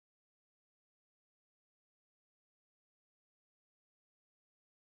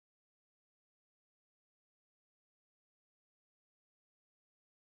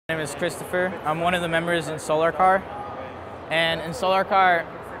My name is Christopher. I'm one of the members in SolarCar. And in SolarCar,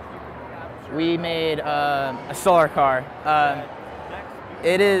 we made a solar car.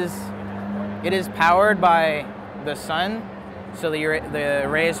 It is powered by the sun, so the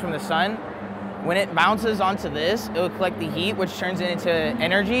rays from the sun. When it bounces onto this, it will collect the heat, which turns it into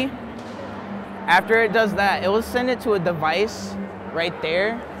energy. After it does that, it will send it to a device right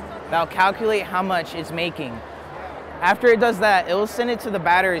there that will calculate how much it's making. After it does that, it will send it to the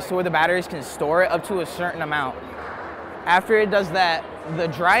batteries to where the batteries can store it up to a certain amount. After it does that, the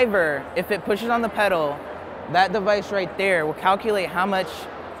driver, if it pushes on the pedal, that device right there will calculate how much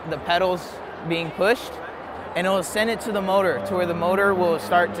the pedal's being pushed, and it will send it to the motor to where the motor will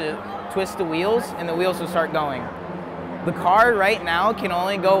start to twist the wheels and the wheels will start going. The car right now can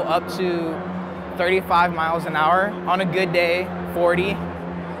only go up to 35 miles an hour, on a good day, 40.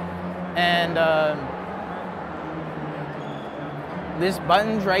 And these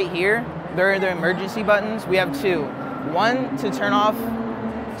buttons right here, they're the emergency buttons. We have two. One to turn off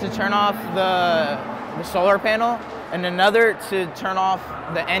the solar panel, and another to turn off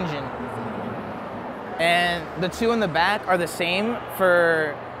the engine. And the two in the back are the same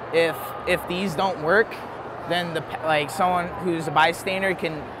for if these don't work, then someone who's a bystander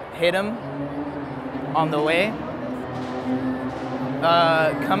can hit them on the way.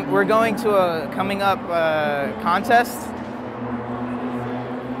 We're going to a coming up contest.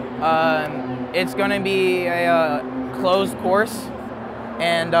 It's going to be a closed course,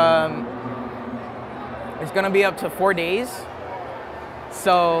 and it's going to be up to 4 days.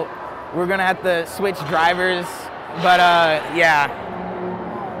 So we're going to have to switch drivers, but yeah.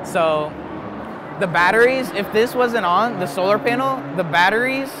 So the batteries, if this wasn't on, the solar panel, the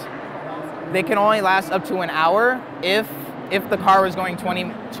batteries, they can only last up to an hour if the car was going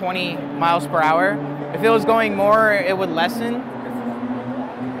 20 miles per hour. If it was going more, it would lessen.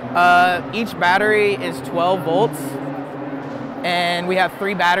 Each battery is 12 volts, and we have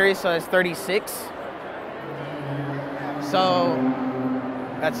 3 batteries, so that's 36. So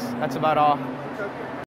that's about all.